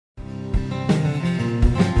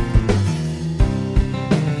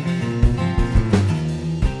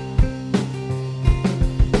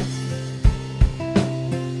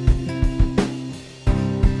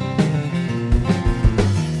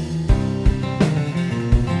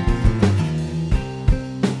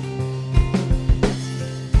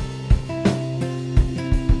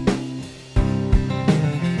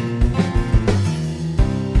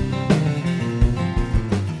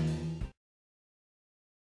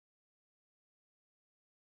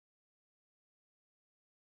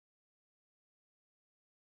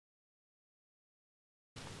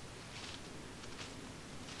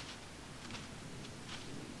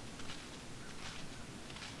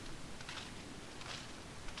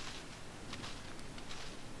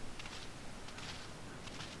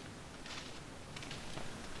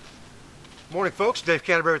Morning folks, Dave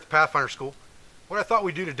Canterbury with the Pathfinder School. What I thought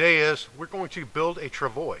we'd do today is we're going to build a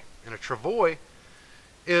Travois. And a Travois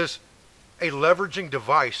is a leveraging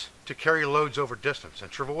device to carry loads over distance.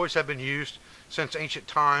 And Travois have been used since ancient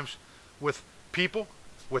times with people,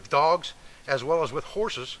 with dogs, as well as with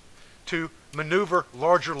horses to maneuver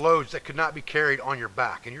larger loads that could not be carried on your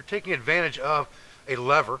back. And you're taking advantage of a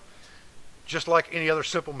lever. Just like any other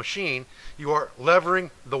simple machine, you are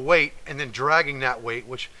levering the weight and then dragging that weight,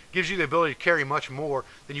 which gives you the ability to carry much more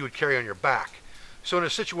than you would carry on your back. So in a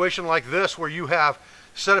situation like this where you have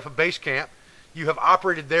set up a base camp, you have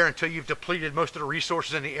operated there until you've depleted most of the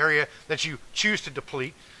resources in the area that you choose to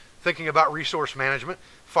deplete, thinking about resource management,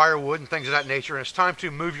 firewood and things of that nature, and it's time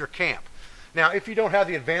to move your camp. Now, if you don't have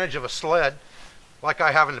the advantage of a sled, like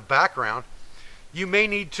I have in the background, you may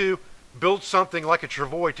need to build something like a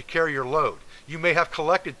Travois to carry your load. You may have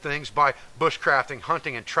collected things by bushcrafting,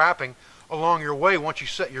 hunting, and trapping along your way. Once you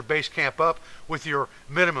set your base camp up with your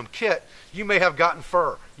minimum kit, you may have gotten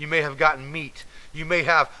fur, you may have gotten meat, you may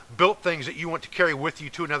have built things that you want to carry with you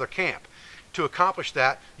to another camp. To accomplish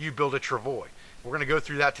that, you build a Travois. We're going to go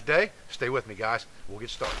through that today. Stay with me, guys. We'll get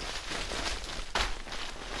started.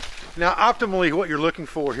 Now, optimally, what you're looking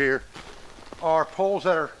for here are poles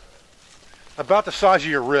that are about the size of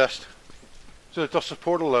your wrist, so that they'll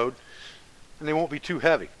support a load and they won't be too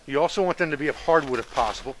heavy. You also want them to be of hardwood if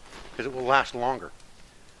possible, because it will last longer.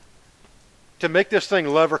 To make this thing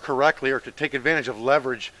lever correctly, or to take advantage of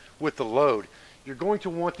leverage with the load, you're going to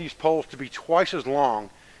want these poles to be twice as long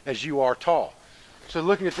as you are tall. So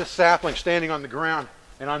looking at this sapling standing on the ground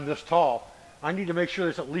and I'm this tall, I need to make sure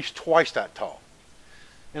that it's at least twice that tall.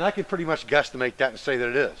 And I can pretty much guesstimate that and say that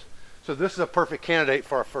it is. So this is a perfect candidate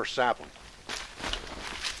for our first sapling.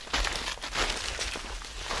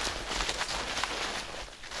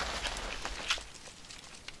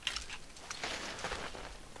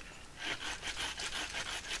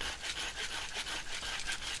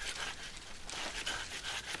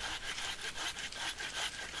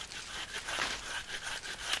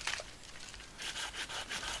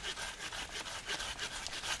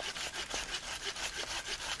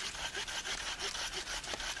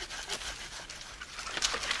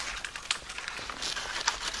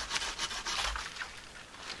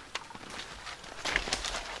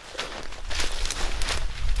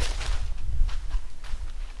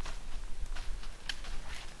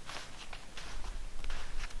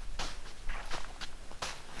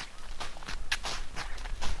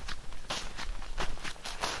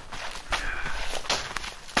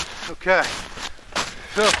 Okay,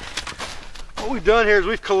 so what we've done here is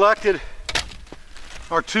we've collected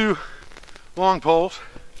our two long poles,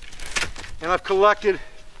 and I've collected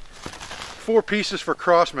 4 pieces for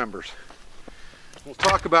cross members. We'll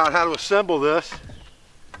talk about how to assemble this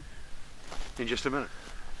in just a minute.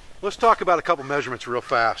 Let's talk about a couple measurements real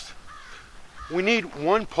fast. We need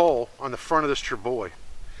one pole on the front of this Travois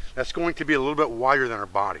that's going to be a little bit wider than our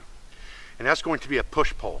body, and that's going to be a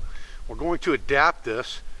push pole. We're going to adapt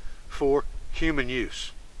this for human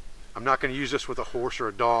use. I'm not going to use this with a horse or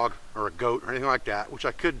a dog or a goat or anything like that, which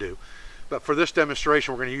I could do, but for this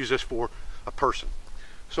demonstration we're going to use this for a person.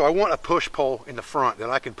 So I want a push pole in the front that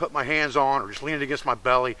I can put my hands on or just lean it against my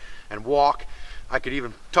belly and walk. I could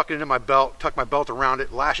even tuck it into my belt, tuck my belt around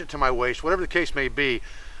it, lash it to my waist, whatever the case may be.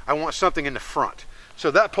 I want something in the front.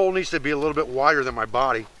 So that pole needs to be a little bit wider than my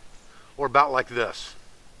body, or about like this.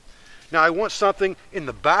 Now I want something in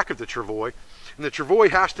the back of the Travois, and the Travois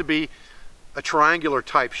has to be a triangular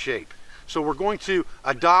type shape. So we're going to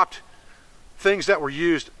adopt things that were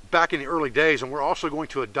used back in the early days, and we're also going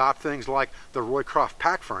to adopt things like the Roycroft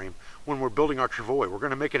pack frame when we're building our Travois. We're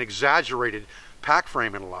going to make an exaggerated pack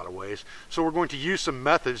frame in a lot of ways. So we're going to use some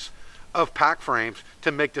methods of pack frames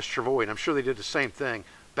to make this Travois, and I'm sure they did the same thing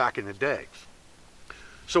back in the day.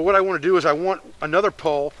 So what I want to do is I want another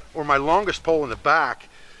pole, or my longest pole in the back,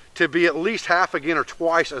 to be at least half again or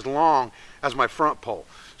twice as long as my front pole,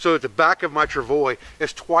 so that the back of my Travois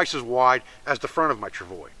is twice as wide as the front of my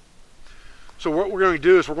Travois. So what we're going to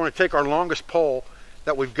do is we're going to take our longest pole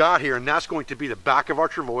that we've got here, and that's going to be the back of our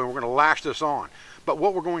Travois, and we're going to lash this on. But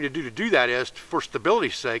what we're going to do that is, for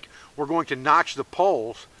stability's sake, we're going to notch the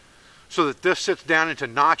poles so that this sits down into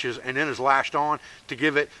notches and then is lashed on to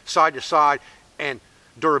give it side to side and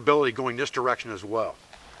durability going this direction as well.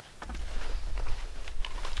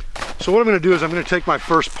 So what I'm going to do is I'm going to take my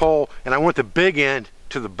first pole, and I want the big end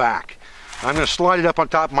to the back. I'm going to slide it up on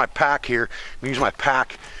top of my pack here and use my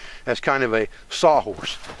pack as kind of a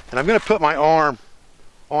sawhorse. And I'm going to put my arm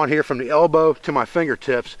on here from the elbow to my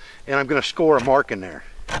fingertips, and I'm going to score a mark in there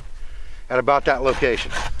at about that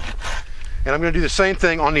location. And I'm going to do the same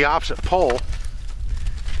thing on the opposite pole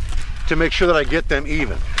to make sure that I get them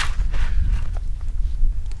even.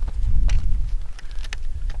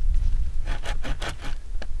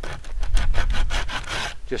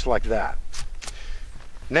 Just like that.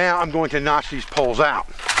 Now I'm going to notch these poles out.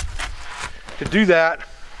 To do that,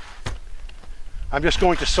 I'm just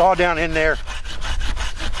going to saw down in there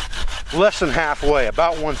less than halfway,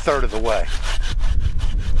 about 1/3 of the way.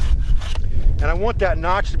 And I want that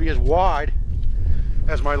notch to be as wide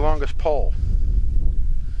as my longest pole.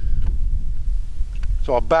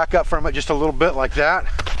 So I'll back up from it just a little bit like that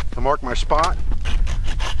to mark my spot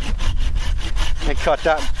and cut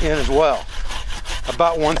that in as well,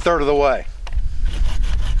 about 1/3 of the way.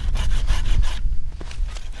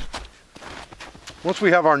 Once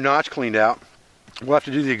we have our notch cleaned out, we'll have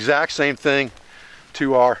to do the exact same thing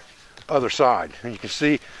to our other side. And you can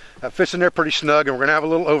see that fits in there pretty snug, and we're gonna have a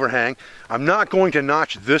little overhang. I'm not going to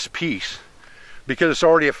notch this piece because it's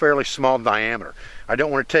already a fairly small diameter. I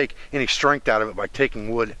don't want to take any strength out of it by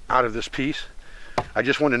taking wood out of this piece. I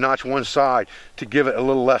just want to notch one side to give it a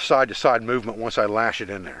little less side to side movement once I lash it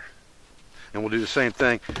in there. And we'll do the same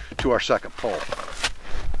thing to our second pole.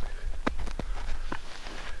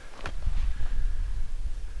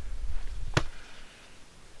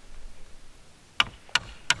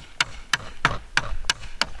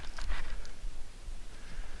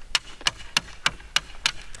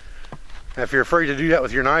 Now, if you're afraid to do that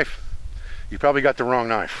with your knife, you probably got the wrong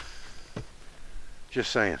knife.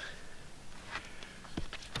 Just saying.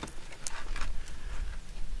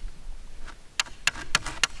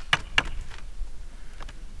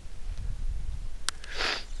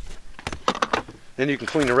 Then you can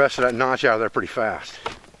clean the rest of that notch out of there pretty fast.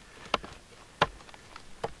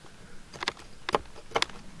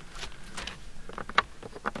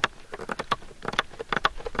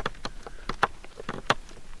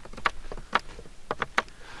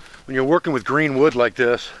 When you're working with green wood like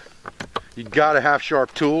this, you gotta have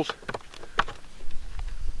sharp tools,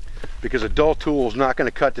 because a dull tool is not going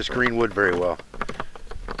to cut this green wood very well.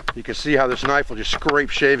 You can see how this knife will just scrape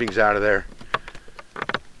shavings out of there,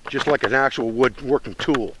 just like an actual wood working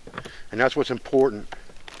tool. And that's what's important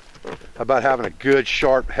about having a good,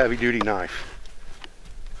 sharp, heavy-duty knife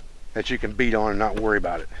that you can beat on and not worry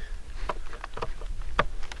about it.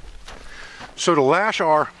 So to lash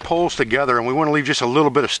our poles together, and we want to leave just a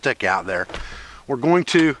little bit of stick out there, we're going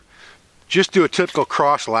to just do a typical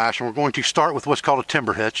cross lash, and we're going to start with what's called a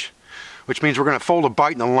timber hitch, which means we're going to fold a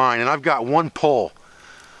bite in the line. And I've got one pull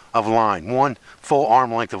of line, one full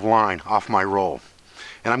arm length of line off my roll.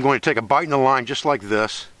 And I'm going to take a bite in the line just like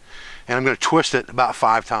this, and I'm going to twist it about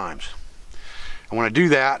 5 times. And when I do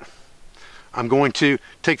that, I'm going to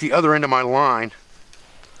take the other end of my line,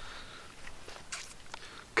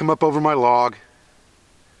 come up over my log,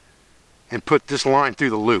 and put this line through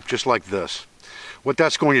the loop just like this. What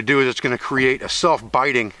that's going to do is it's going to create a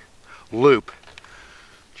self-biting loop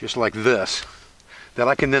just like this that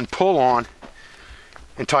I can then pull on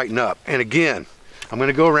and tighten up. And again, I'm going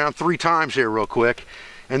to go around 3 times here real quick,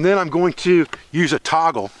 and then I'm going to use a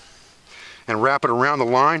toggle and wrap it around the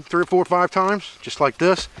line 3 or 4 or 5 times just like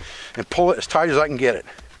this, and pull it as tight as I can get it,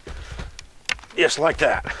 just like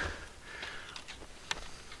that.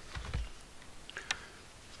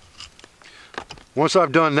 Once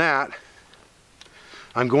I've done that,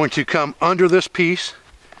 I'm going to come under this piece,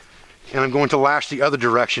 and I'm going to lash the other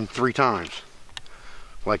direction 3 times,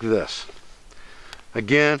 like this.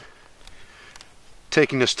 Again,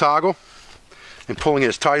 taking this toggle and pulling it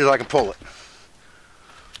as tight as I can pull it.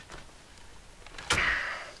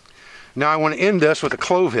 Now I want to end this with a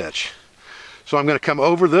clove hitch. So I'm going to come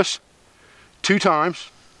over this 2 times,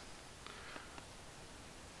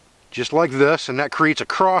 just like this, and that creates a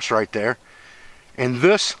cross right there. And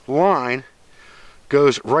this line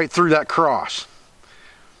goes right through that cross.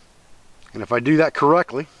 And if I do that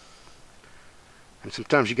correctly, and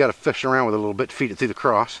sometimes you got to fish around with it a little bit to feed it through the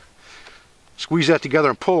cross, squeeze that together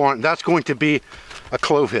and pull on it, that's going to be a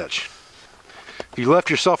clove hitch. If you left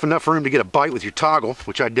yourself enough room to get a bite with your toggle,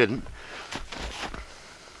 which I didn't,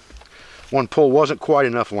 one pull wasn't quite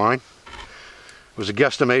enough line. It was a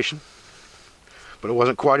guesstimation, but it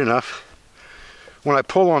wasn't quite enough. When I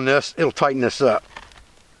pull on this, it'll tighten this up.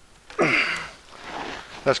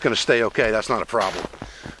 That's going to stay okay, that's not a problem.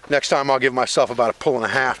 Next time I'll give myself about a 1.5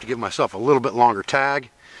 pulls to give myself a little bit longer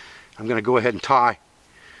tag. I'm going to go ahead and tie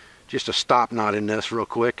just a stop knot in this real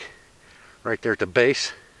quick, right there at the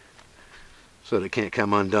base, so that it can't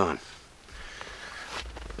come undone.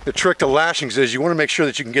 The trick to lashings is you want to make sure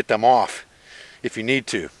that you can get them off if you need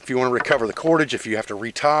to. If you want to recover the cordage, if you have to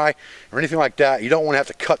retie or anything like that, you don't want to have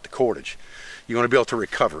to cut the cordage. You want to be able to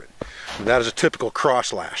recover it. And that is a typical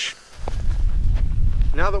cross lash.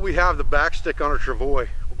 Now that we have the back stick on our travois,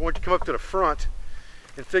 we're going to come up to the front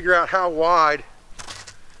and figure out how wide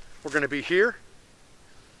we're going to be here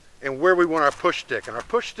and where we want our push stick. And our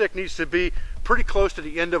push stick needs to be pretty close to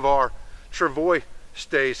the end of our travois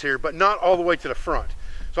stays here, but not all the way to the front.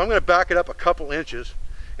 So I'm going to back it up a couple inches,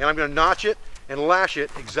 and I'm going to notch it and lash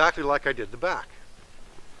it exactly like I did the back.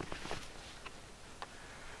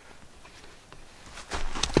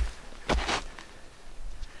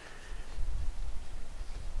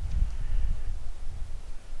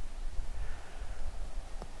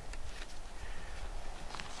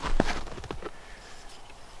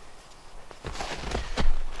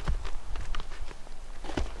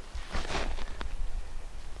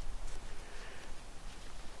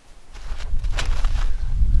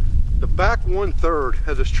 Back 1/3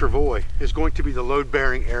 of this travois is going to be the load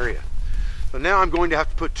bearing area. So now I'm going to have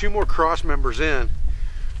to put 2 more cross members in,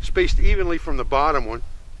 spaced evenly from the bottom one,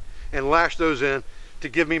 and lash those in to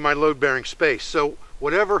give me my load bearing space. So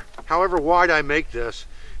however wide I make this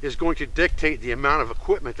is going to dictate the amount of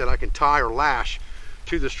equipment that I can tie or lash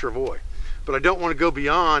to this travois. But I don't want to go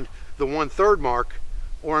beyond the 1/3 mark,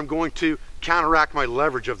 or I'm going to counteract my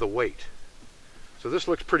leverage of the weight. So this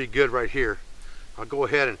looks pretty good right here. I'll go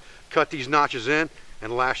ahead and cut these notches in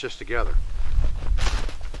and lash this together.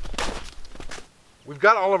 We've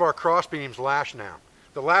got all of our cross beams lashed now.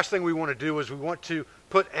 The last thing we want to do is we want to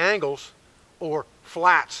put angles or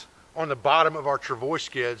flats on the bottom of our travois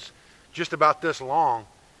skids just about this long,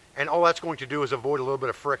 and all that's going to do is avoid a little bit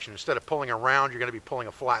of friction. Instead of pulling around, you're going to be pulling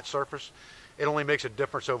a flat surface. It only makes a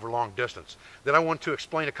difference over long distance. Then I want to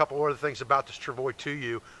explain a couple other things about this travois to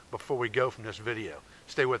you before we go from this video.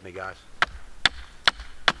 Stay with me, guys.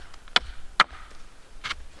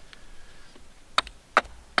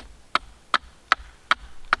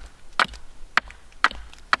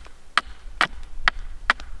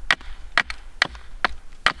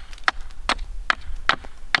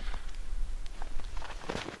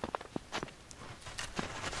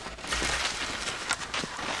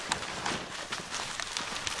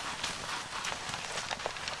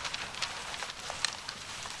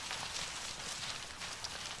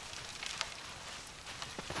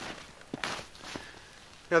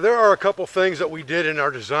 Now there are a couple things that we did in our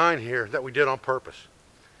design here that we did on purpose.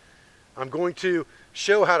 I'm going to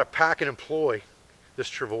show how to pack and employ this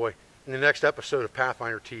travois in the next episode of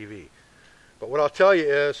Pathfinder TV. But what I'll tell you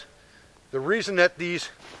is the reason that these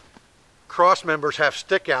cross members have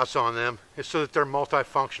stick outs on them is so that they're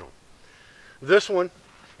multifunctional. This one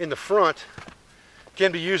in the front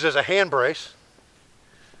can be used as a hand brace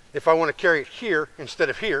if I want to carry it here instead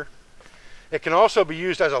of here. It can also be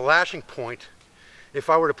used as a lashing point if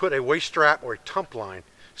I were to put a waist strap or a tump line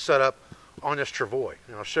set up on this travois.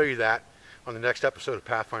 And I'll show you that on the next episode of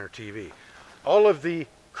Pathfinder TV. All of the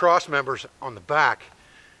cross members on the back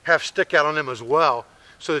have stick out on them as well,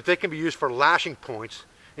 so that they can be used for lashing points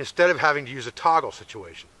instead of having to use a toggle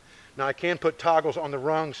situation. Now I can put toggles on the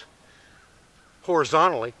rungs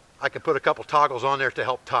horizontally. I can put a couple toggles on there to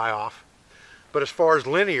help tie off. But as far as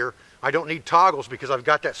linear, I don't need toggles because I've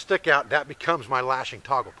got that stick out. That becomes my lashing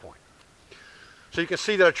toggle point. So you can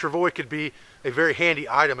see that a travois could be a very handy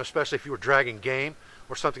item, especially if you were dragging game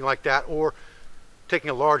or something like that, or taking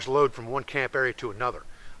a large load from one camp area to another.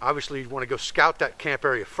 Obviously, you'd want to go scout that camp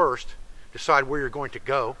area first, decide where you're going to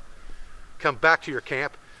go, come back to your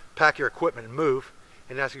camp, pack your equipment and move,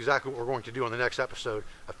 and that's exactly what we're going to do on the next episode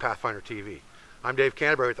of Pathfinder TV. I'm Dave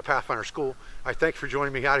Canterbury at the Pathfinder School. I thank you for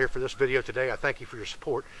joining me out here for this video today. I thank you for your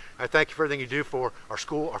support. I thank you for everything you do for our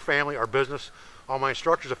school, our family, our business, all my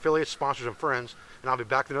instructors, affiliates, sponsors, and friends. And I'll be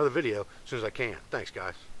back with another video as soon as I can. Thanks,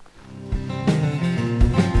 guys.